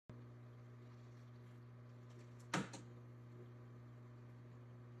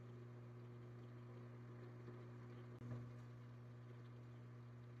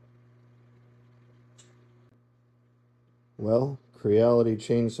Well, Creality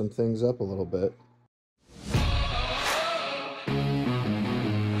changed some things up a little bit.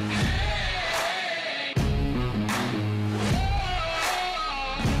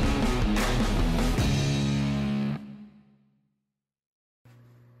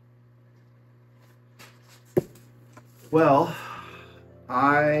 Well,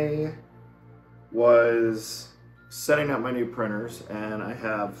 I was setting up my new printers, and I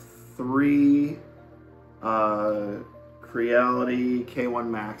have three Creality K1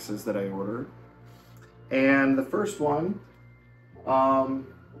 Maxes that I ordered. And the first one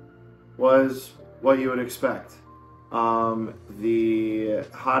was what you would expect. The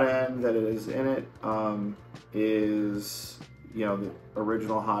hot end that is in it is, the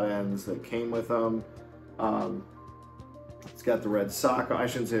original hot ends that came with them. It's got the red sock. I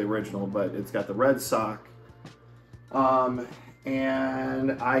shouldn't say the original, but it's got the red sock. And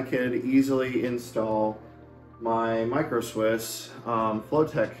I could easily install my Micro Swiss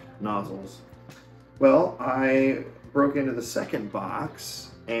Flowtech nozzles. Well, I broke into the second box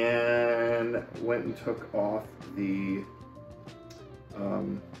and went and took off the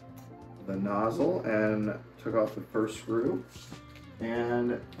nozzle and took off the first screw,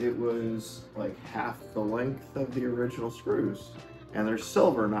 and it was like half the length of the original screws, and they're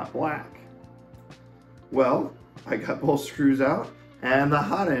silver, not black. Well, I got both screws out, and the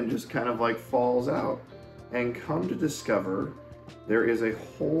hot end just kind of like falls out, and come to discover there is a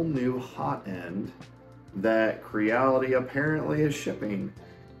whole new hot end that Creality apparently is shipping.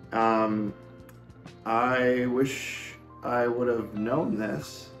 I wish I would have known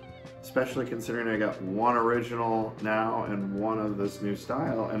this, especially considering I got one original now and one of this new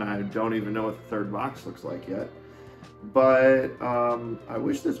style, and I don't even know what the third box looks like yet. But I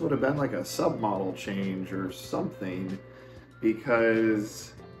wish this would have been like a submodel change or something,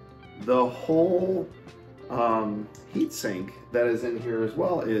 because the whole heatsink that is in here as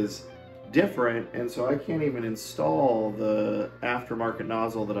well is different, and so I can't even install the aftermarket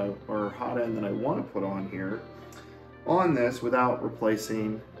nozzle or hot end that I want to put on here on this without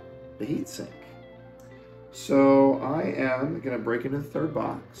replacing the heatsink. So I am going to break into the third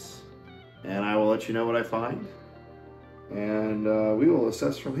box, and I will let you know what I find, and we will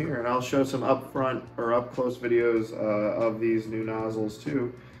assess from here. And I'll show some upfront or up close videos of these new nozzles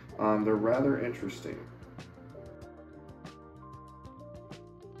too. They're rather interesting.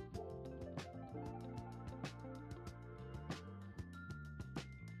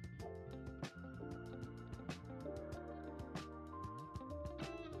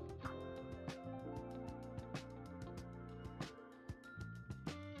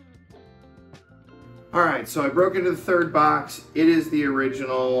 All right, so I broke into the third box. It is the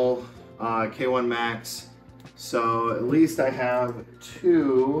original K1 Max. So at least I have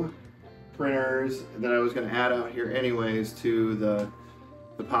two printers that I was gonna add out here anyways to the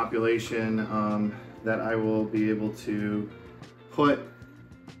population that I will be able to put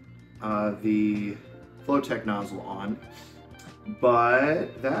the Flowtech nozzle on.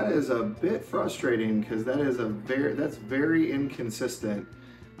 But that is a bit frustrating because that's very inconsistent.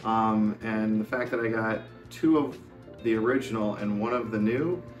 And the fact that I got two of the original and one of the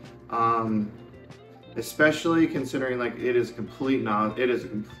new, especially considering like it is a complete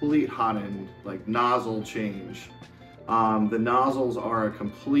hot end, like nozzle change. The nozzles are a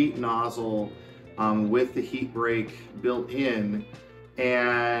complete nozzle with the heat break built in,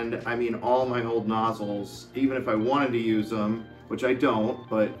 and I mean all my old nozzles, even if I wanted to use them, which I don't,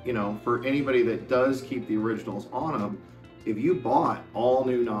 but for anybody that does keep the originals on them, if you bought all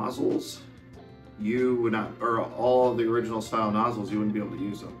new nozzles, you would not, or all of the original style nozzles, you wouldn't be able to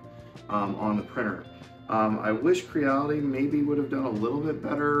use them on the printer. I wish Creality maybe would have done a little bit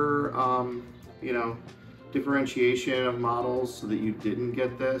better, differentiation of models so that you didn't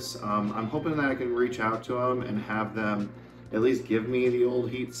get this. I'm hoping that I can reach out to them and have them at least give me the old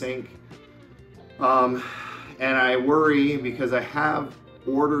heat sink. And I worry because I have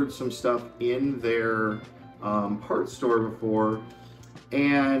ordered some stuff in their parts store before,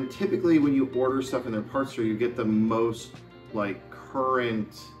 and typically when you order stuff in their parts store, you get the most like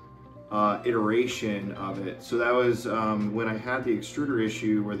current iteration of it. So that was when I had the extruder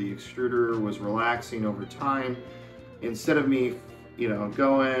issue, where the extruder was relaxing over time. Instead of me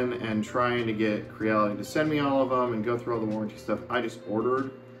going and trying to get Creality to send me all of them and go through all the warranty stuff, I just ordered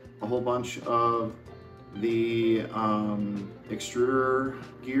a whole bunch of the extruder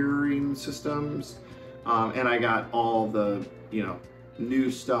gearing systems. And I got all the,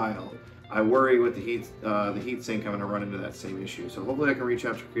 new style. I worry with the heat sink, I'm gonna run into that same issue. So hopefully I can reach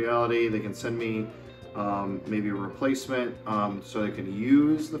out to Creality. They can send me maybe a replacement so they can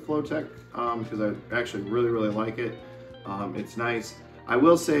use the Flowtech, because I actually really like it. It's nice. I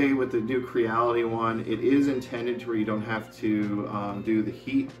will say with the new Creality one, it is intended to where you don't have to do the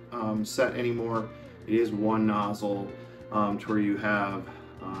heat set anymore. It is one nozzle to where you have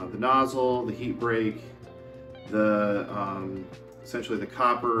the nozzle, the heat break, the essentially the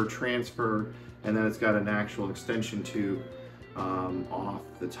copper transfer, and then it's got an actual extension tube off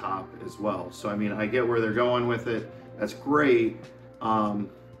the top as well. So I mean, I get where they're going with it. That's great.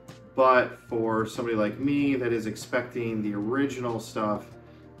 But for somebody like me that is expecting the original stuff,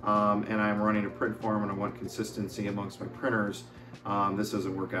 and I'm running a print farm and I want consistency amongst my printers, this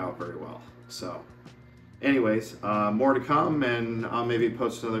doesn't work out very well. So anyways, more to come, and I'll maybe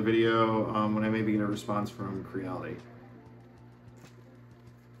post another video when I maybe get a response from Creality.